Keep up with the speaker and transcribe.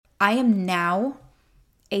I am now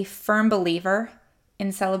a firm believer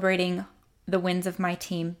in celebrating the wins of my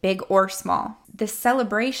team, big or small. The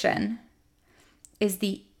celebration is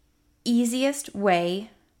the easiest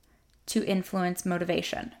way to influence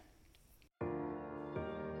motivation.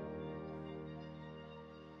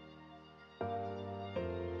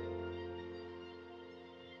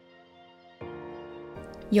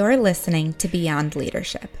 You're listening to Beyond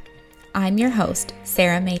Leadership. I'm your host,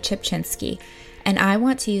 Sarah Mae Chipchinsky, and I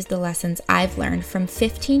want to use the lessons I've learned from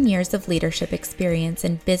 15 years of leadership experience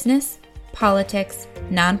in business, politics,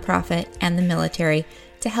 nonprofit, and the military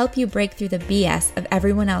to help you break through the BS of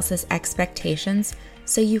everyone else's expectations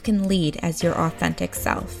so you can lead as your authentic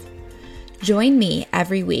self. Join me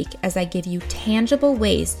every week as I give you tangible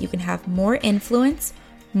ways you can have more influence,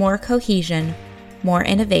 more cohesion, more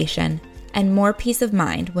innovation, and more peace of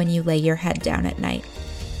mind when you lay your head down at night.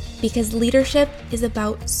 Because leadership is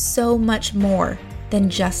about so much more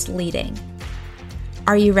than just leading.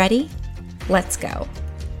 Are you ready? Let's go.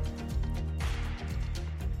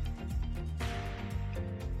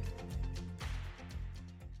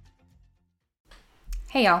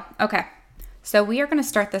 Hey y'all, okay. So we are going to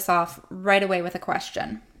start this off right away with a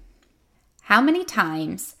question. How many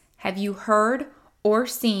times have you heard or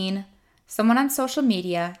seen someone on social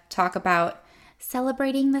media talk about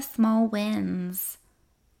celebrating the small wins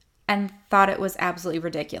and thought it was absolutely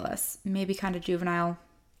ridiculous? Maybe kind of juvenile,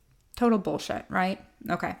 total bullshit, right?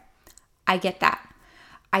 Okay, I get that.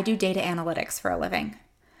 I do data analytics for a living.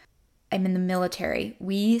 I'm in the military.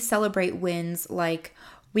 We celebrate wins like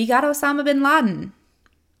we got Osama bin Laden.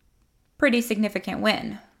 Pretty significant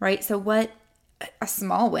win, right? So what, a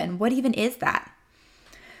small win, what even is that?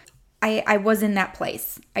 I was in that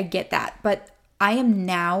place. I get that. But I am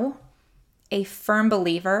now a firm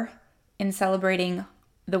believer in celebrating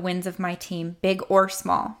the wins of my team, big or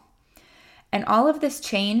small. And all of this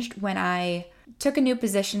changed when I took a new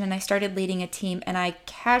position and I started leading a team, and I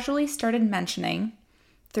casually started mentioning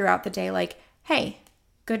throughout the day, like, hey,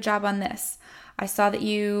 good job on this. I saw that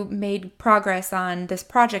you made progress on this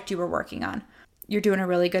project you were working on. You're doing a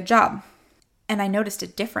really good job. And I noticed a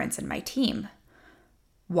difference in my team.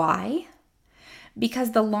 Why?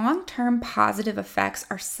 Because the long-term positive effects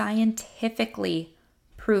are scientifically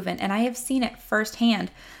proven. And I have seen it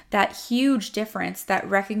firsthand, that huge difference that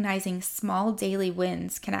recognizing small daily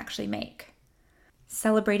wins can actually make.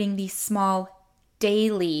 Celebrating these small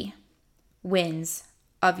daily wins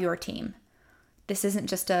of your team. This isn't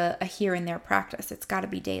just a here and there practice. It's got to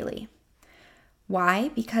be daily.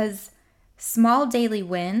 Why? Because small daily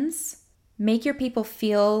wins make your people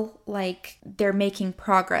feel like they're making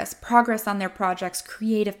progress on their projects,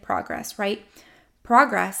 creative progress, right?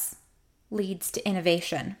 Progress leads to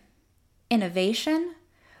innovation. Innovation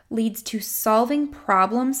leads to solving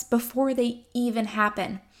problems before they even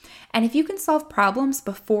happen. And if you can solve problems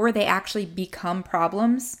before they actually become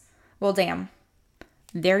problems, well, damn.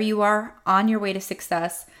 There you are on your way to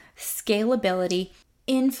success, scalability,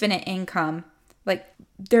 infinite income. Like,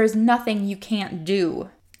 there's nothing you can't do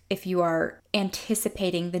if you are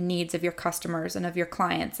anticipating the needs of your customers and of your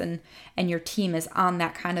clients, and your team is on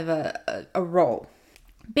that kind of a roll.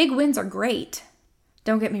 Big wins are great,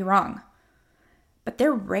 don't get me wrong, but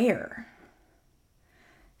they're rare.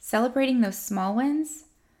 Celebrating those small wins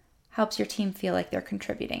helps your team feel like they're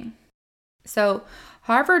contributing. So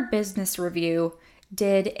Harvard Business Review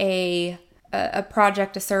did a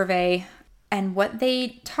project, a survey, and what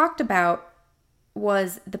they talked about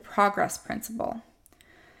was the progress principle.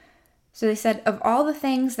 So they said, of all the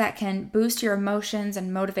things that can boost your emotions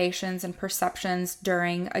and motivations and perceptions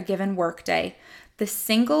during a given workday, the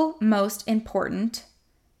single most important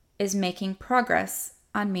is making progress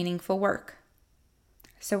on meaningful work.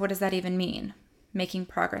 So what does that even mean? Making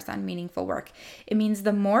progress on meaningful work. It means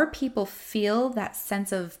the more people feel that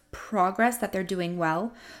sense of progress, that they're doing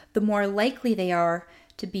well, the more likely they are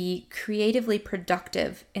to be creatively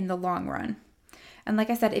productive in the long run. And like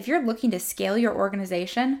I said, if you're looking to scale your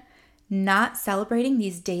organization, not celebrating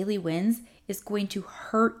these daily wins is going to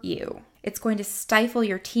hurt you. It's going to stifle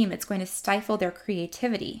your team. It's going to stifle their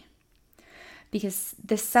creativity. Because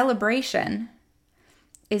the celebration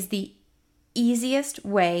is the easiest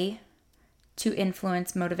way to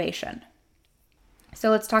influence motivation. So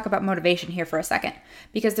let's talk about motivation here for a second,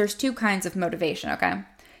 because there's two kinds of motivation, okay?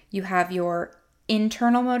 You have your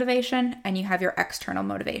internal motivation and you have your external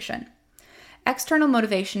motivation. External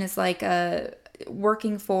motivation is like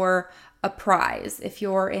working for a prize. If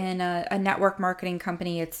you're in a network marketing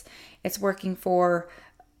company, it's working for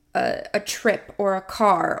a trip or a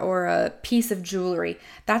car or a piece of jewelry.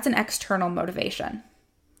 That's an external motivation.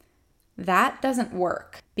 That doesn't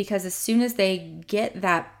work, because as soon as they get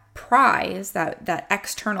that prize, that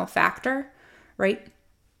external factor, right?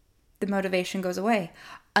 The motivation goes away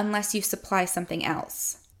unless you supply something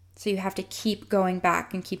else. So you have to keep going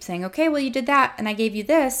back and keep saying, okay, well, you did that and I gave you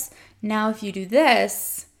this. Now, if you do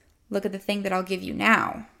this, look at the thing that I'll give you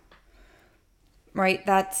now, right?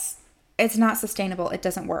 It's not sustainable. It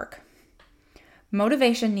doesn't work.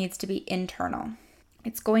 Motivation needs to be internal.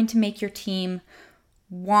 It's going to make your team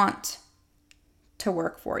want to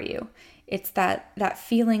work for you. It's that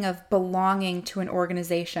feeling of belonging to an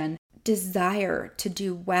organization, desire to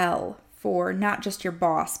do well for not just your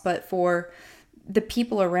boss, but for the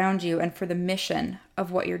people around you and for the mission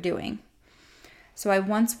of what you're doing. So I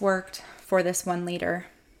once worked for this one leader.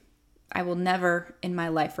 I will never in my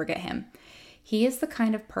life forget him. He is the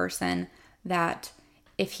kind of person that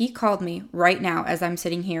if he called me right now as I'm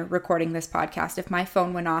sitting here recording this podcast, if my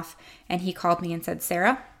phone went off and he called me and said,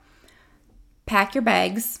 Sarah, pack your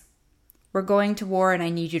bags. We're going to war and I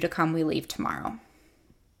need you to come. We leave tomorrow.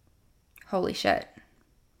 Holy shit.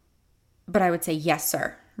 But I would say, yes,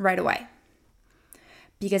 sir, right away.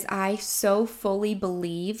 Because I so fully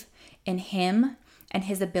believe in him and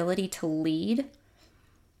his ability to lead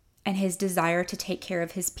and his desire to take care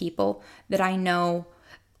of his people that I know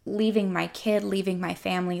leaving my kid, leaving my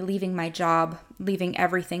family, leaving my job, leaving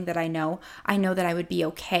everything that I know that I would be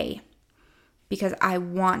okay because I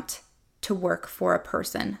want to work for a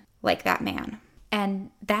person like that man.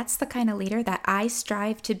 And that's the kind of leader that I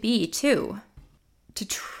strive to be too. To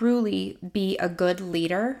truly be a good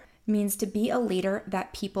leader means to be a leader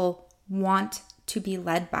that people want to be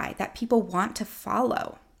led by, that people want to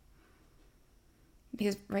follow.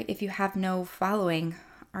 Because, right, if you have no following,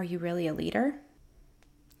 are you really a leader?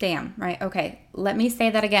 Damn, right? Okay, let me say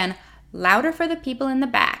that again, louder for the people in the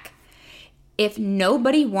back. If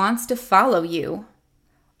nobody wants to follow you,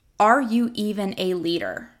 are you even a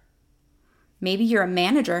leader? Maybe you're a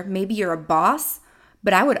manager, maybe you're a boss,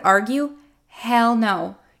 but I would argue, hell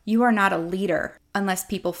no, you are not a leader unless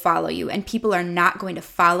people follow you, and people are not going to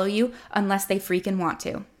follow you unless they freaking want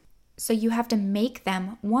to. So you have to make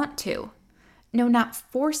them want to. No, not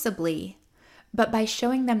forcibly, but by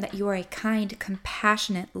showing them that you are a kind,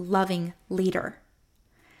 compassionate, loving leader.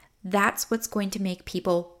 That's what's going to make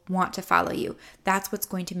people want to follow you. That's what's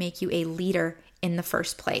going to make you a leader in the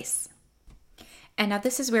first place. And now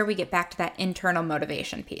this is where we get back to that internal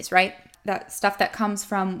motivation piece, right? That stuff that comes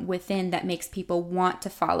from within that makes people want to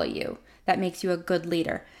follow you, that makes you a good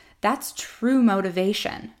leader. That's true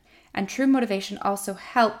motivation. And true motivation also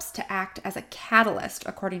helps to act as a catalyst,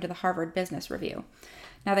 according to the Harvard Business Review.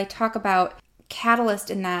 Now, they talk about catalyst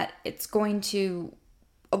in that it's going to,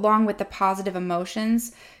 along with the positive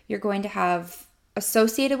emotions, you're going to have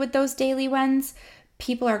associated with those daily wins,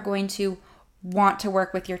 people are going to want to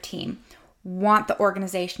work with your team, want the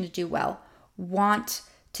organization to do well, want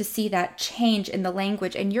to see that change in the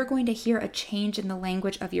language, and you're going to hear a change in the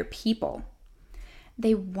language of your people.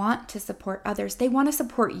 They want to support others. They want to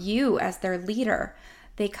support you as their leader.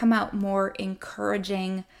 They come out more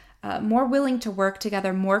encouraging, more willing to work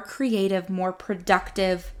together, more creative, more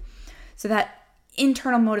productive. So that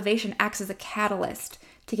internal motivation acts as a catalyst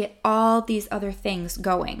to get all these other things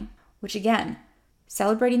going, which again,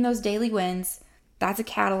 celebrating those daily wins, that's a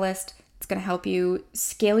catalyst. It's going to help you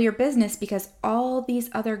scale your business because all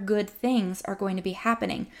these other good things are going to be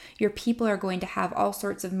happening. Your people are going to have all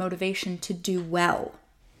sorts of motivation to do well.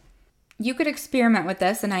 You could experiment with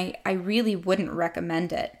this, and I really wouldn't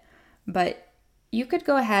recommend it, but you could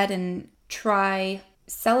go ahead and try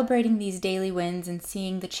celebrating these daily wins and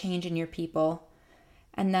seeing the change in your people,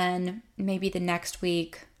 and then maybe the next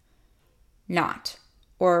week, not.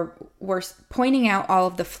 Or worse, pointing out all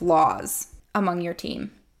of the flaws among your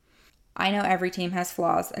team. I know every team has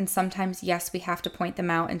flaws, and sometimes, yes, we have to point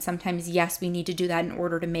them out, and sometimes, yes, we need to do that in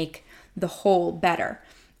order to make the whole better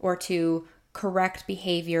or to correct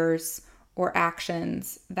behaviors or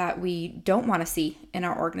actions that we don't want to see in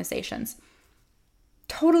our organizations.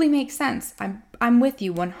 Totally makes sense. I'm with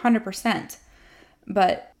you 100%.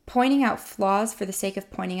 But pointing out flaws for the sake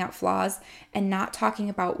of pointing out flaws and not talking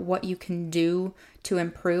about what you can do to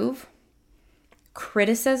improve,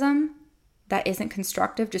 criticism that isn't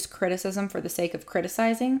constructive, just criticism for the sake of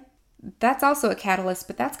criticizing, that's also a catalyst,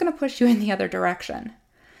 but that's going to push you in the other direction.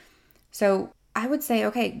 So I would say,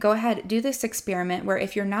 okay, go ahead, do this experiment where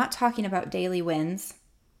if you're not talking about daily wins,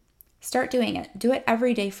 start doing it. Do it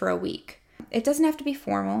every day for a week. It doesn't have to be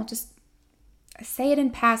formal. Just say it in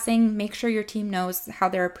passing. Make sure your team knows how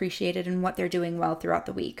they're appreciated and what they're doing well throughout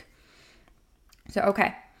the week. So,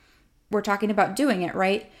 okay, we're talking about doing it,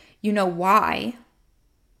 right? You know why.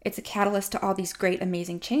 It's a catalyst to all these great,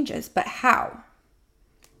 amazing changes, but how?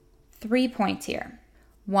 3 points here.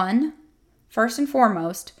 One, first and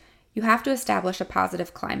foremost, you have to establish a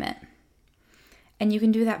positive climate. And you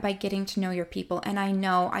can do that by getting to know your people. And I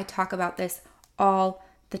know I talk about this all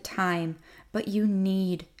the time, but you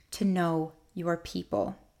need to know your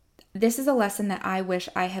people. This is a lesson that I wish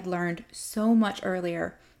I had learned so much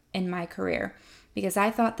earlier in my career, because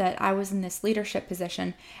I thought that I was in this leadership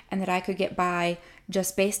position and that I could get by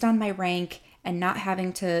just based on my rank and not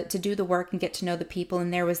having to do the work and get to know the people.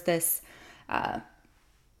 And there was this,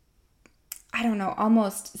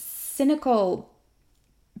 almost cynical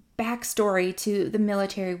backstory to the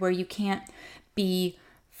military where you can't be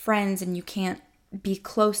friends and you can't be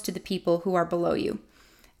close to the people who are below you.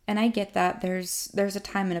 And I get that there's a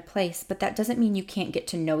time and a place, but that doesn't mean you can't get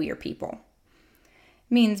to know your people.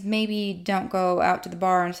 It means maybe don't go out to the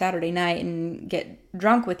bar on Saturday night and get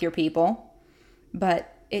drunk with your people,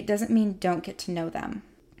 but it doesn't mean don't get to know them.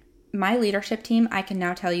 My leadership team, I can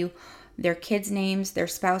now tell you their kids' names, their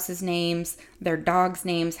spouses' names, their dogs'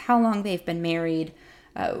 names, how long they've been married,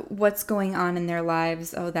 what's going on in their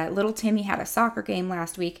lives. Oh, that little Timmy had a soccer game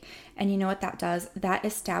last week. And you know what that does? That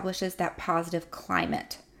establishes that positive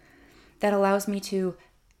climate that allows me to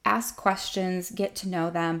ask questions, get to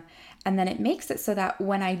know them. And then it makes it so that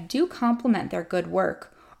when I do compliment their good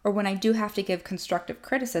work, or when I do have to give constructive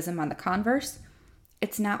criticism on the converse,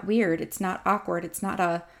 it's not weird. It's not awkward. It's not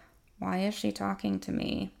a, why is she talking to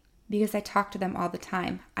me? Because I talk to them all the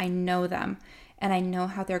time. I know them. And I know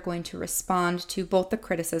how they're going to respond to both the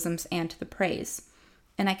criticisms and to the praise.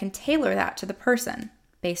 And I can tailor that to the person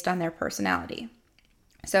based on their personality.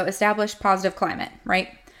 So establish positive climate, right?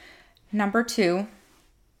 Number 2,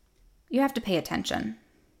 you have to pay attention.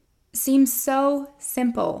 Seems so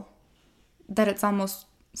simple that it's almost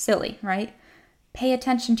silly, right? Pay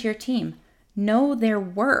attention to your team. Know their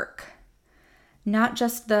work, not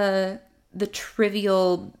just the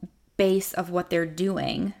trivial base of what they're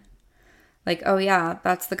doing. Like, oh yeah,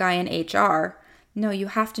 that's the guy in HR. No, you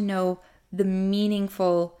have to know the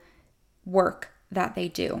meaningful work that they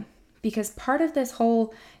do. Because part of this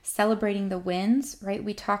whole celebrating the wins, right?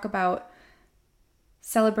 We talk about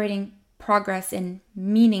celebrating progress in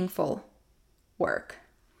meaningful work.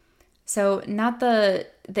 So not the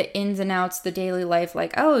ins and outs, the daily life,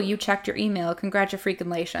 like, oh, you checked your email,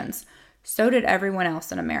 congratulations. So did everyone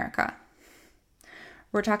else in America.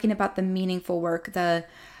 We're talking about the meaningful work,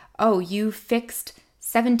 you fixed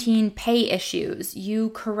 17 pay issues. You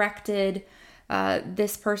corrected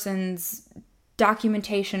this person's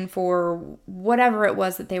documentation for whatever it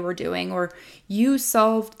was that they were doing, or you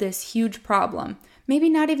solved this huge problem. Maybe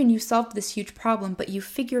not even you solved this huge problem, but you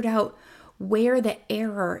figured out where the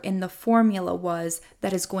error in the formula was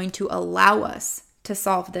that is going to allow us to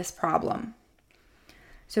solve this problem.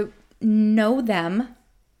 So know them,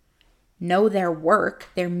 know their work,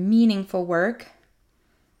 their meaningful work,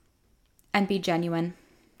 and be genuine.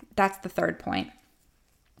 That's the third point.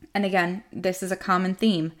 And again, this is a common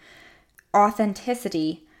theme.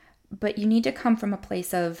 Authenticity, but you need to come from a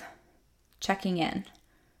place of checking in,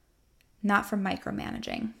 not from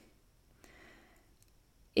micromanaging.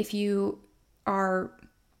 If you are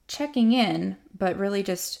checking in, but really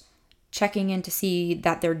just checking in to see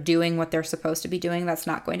that they're doing what they're supposed to be doing, that's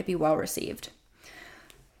not going to be well received.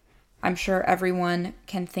 I'm sure everyone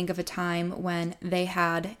can think of a time when they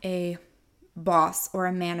had a boss or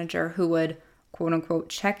a manager who would, quote unquote,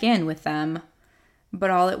 check in with them. But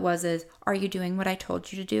all it was is, are you doing what I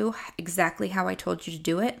told you to do? Exactly how I told you to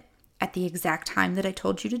do it? At the exact time that I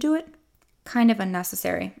told you to do it? Kind of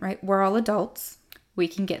unnecessary, right? We're all adults. We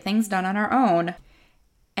can get things done on our own.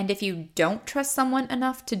 And if you don't trust someone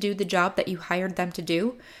enough to do the job that you hired them to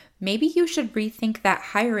do, maybe you should rethink that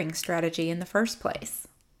hiring strategy in the first place.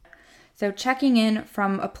 So checking in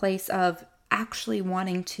from a place of actually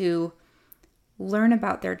wanting to learn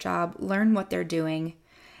about their job, learn what they're doing,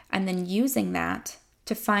 and then using that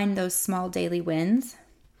to find those small daily wins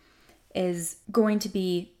is going to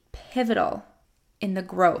be pivotal in the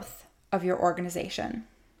growth of your organization.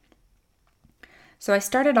 So I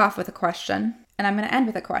started off with a question, and I'm going to end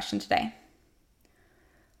with a question today.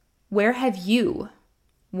 Where have you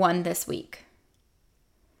won this week?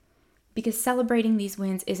 Because celebrating these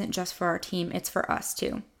wins isn't just for our team, it's for us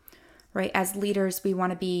too, right? As leaders, we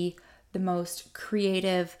want to be the most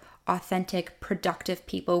creative, authentic, productive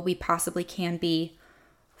people we possibly can be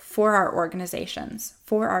for our organizations,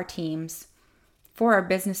 for our teams, for our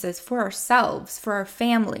businesses, for ourselves, for our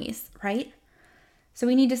families, right? So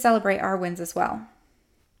we need to celebrate our wins as well.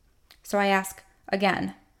 So I ask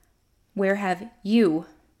again, where have you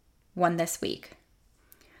won this week?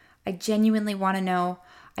 I genuinely want to know.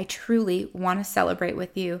 I truly want to celebrate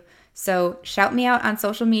with you So shout me out on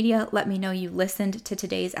social media. Let me know you listened to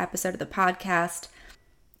today's episode of the podcast.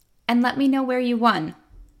 And let me know where you won.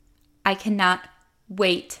 I cannot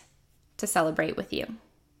wait to celebrate with you.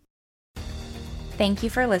 Thank you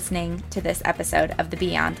for listening to this episode of the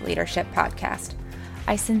Beyond Leadership Podcast.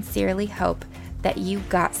 I sincerely hope that you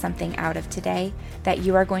got something out of today that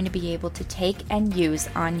you are going to be able to take and use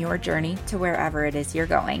on your journey to wherever it is you're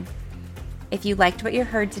going. If you liked what you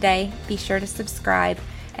heard today, be sure to subscribe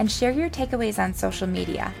and share your takeaways on social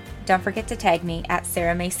media. Don't forget to tag me at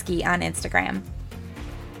Sarah May Ski on Instagram.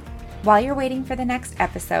 While you're waiting for the next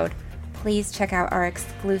episode, please check out our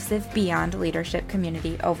exclusive Beyond Leadership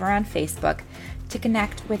community over on Facebook to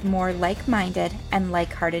connect with more like-minded and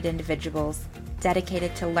like-hearted individuals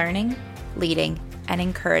dedicated to learning, leading, and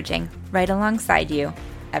encouraging right alongside you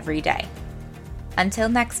every day. Until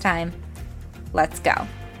next time, let's go.